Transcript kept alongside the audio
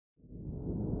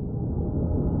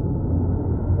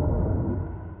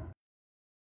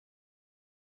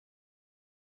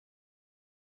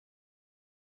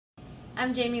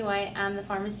I'm Jamie White. I'm the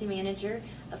pharmacy manager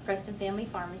of Preston Family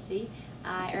Pharmacy.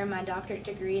 I earned my doctorate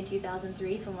degree in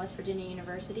 2003 from West Virginia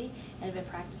University and have been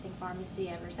practicing pharmacy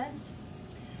ever since.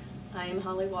 I am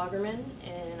Holly Wagerman,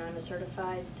 and I'm a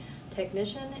certified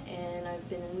technician, and I've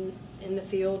been in the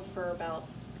field for about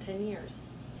 10 years.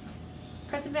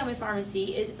 Preston Family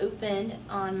Pharmacy is open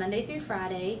on Monday through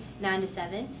Friday, 9 to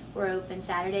 7. We're open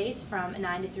Saturdays from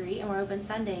 9 to 3, and we're open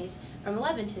Sundays from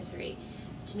 11 to 3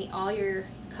 to meet all your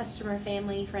customer,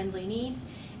 family, friendly needs.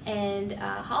 And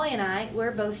Holly and I,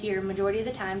 we're both here majority of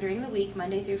the time during the week,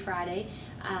 Monday through Friday.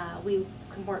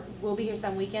 We'll be here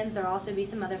some weekends. There'll also be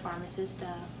some other pharmacists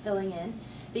filling in.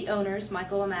 The owners,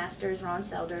 Michael Masters, Ron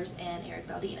Selders, and Eric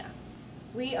Baldina.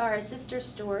 We are a sister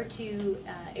store to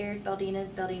Eric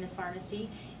Baldina's Pharmacy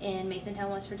in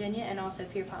Masontown, West Virginia, and also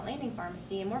Pierpont Landing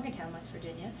Pharmacy in Morgantown, West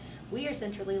Virginia. We are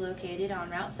centrally located on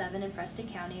Route 7 in Preston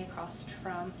County, across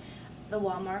from the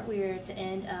Walmart. We are at the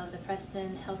end of the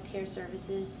Preston Healthcare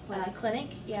Services clinic,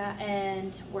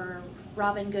 and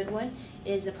Robin Goodwin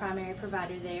is the primary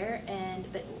provider there,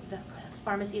 but the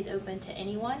pharmacy is open to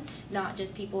anyone, not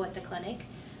just people at the clinic.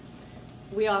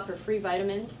 We offer free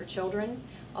vitamins for children.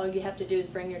 All you have to do is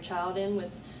bring your child in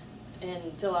and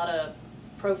fill out a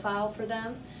profile for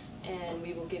them, and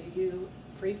we will give you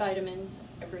free vitamins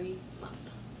every month.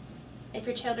 If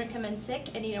your children come in sick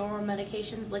and need oral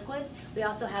medications, liquids, we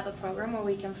also have a program where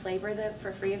we can flavor them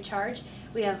for free of charge.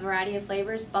 We have a variety of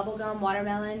flavors: bubblegum,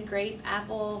 watermelon, grape,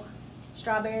 apple,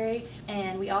 strawberry,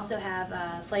 and we also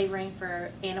have flavoring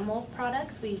for animal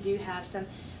products. We do have some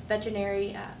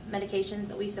veterinary medications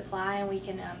that we supply, and we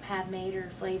can have made or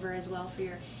flavor as well for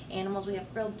your animals. We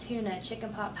have grilled tuna,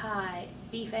 chicken pot pie,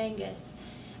 beef Angus,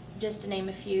 just to name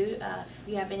a few. If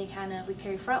you have any we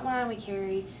carry Frontline, we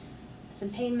carry some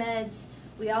pain meds.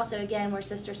 We also, again, we're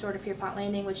sister store to Pierpont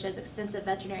Landing, which does extensive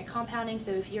veterinary compounding,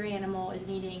 so if your animal is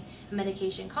needing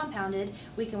medication compounded,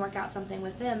 we can work out something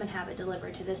with them and have it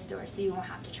delivered to this store so you won't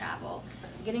have to travel.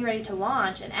 Getting ready to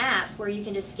launch an app where you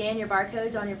can just scan your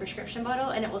barcodes on your prescription bottle,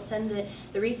 and it will send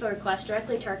the refill request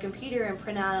directly to our computer and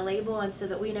print out a label, and so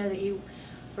that we know that you're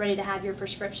ready to have your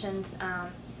prescriptions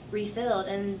refilled.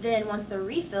 And then once they're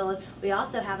refilled, we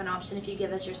also have an option, if you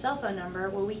give us your cell phone number,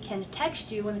 where we can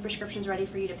text you when the prescription's ready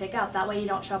for you to pick up. That way you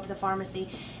don't show up at the pharmacy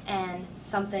and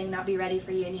something not be ready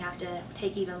for you and you have to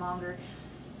take even longer.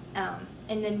 And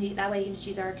then that way you can just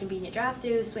use our convenient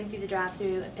drive-through, swing through the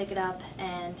drive-through and pick it up,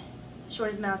 and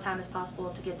shortest amount of time as possible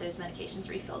to get those medications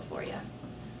refilled for you.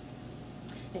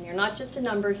 And you're not just a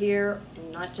number here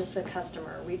and not just a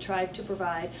customer. We try to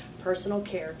provide personal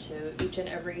care to each and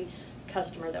every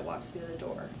customer that walks through the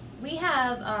door. We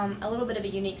have a little bit of a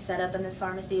unique setup in this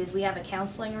pharmacy. Is we have a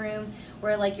counseling room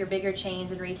where, like your bigger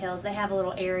chains and retails, they have a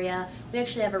little area. We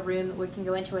actually have a room that we can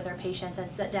go into with our patients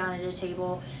and sit down at a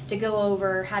table to go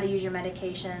over how to use your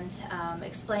medications,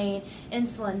 explain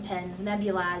insulin pens,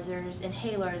 nebulizers,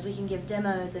 inhalers. We can give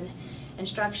demos and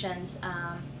instructions.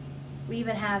 We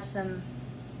even have some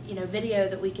video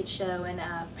that we could show, and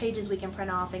pages we can print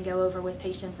off and go over with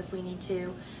patients if we need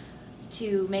to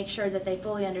make sure that they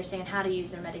fully understand how to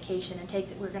use their medication,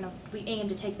 and we aim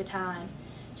to take the time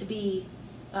to be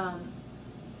the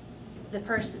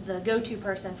go-to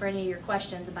person for any of your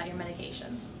questions about your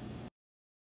medications.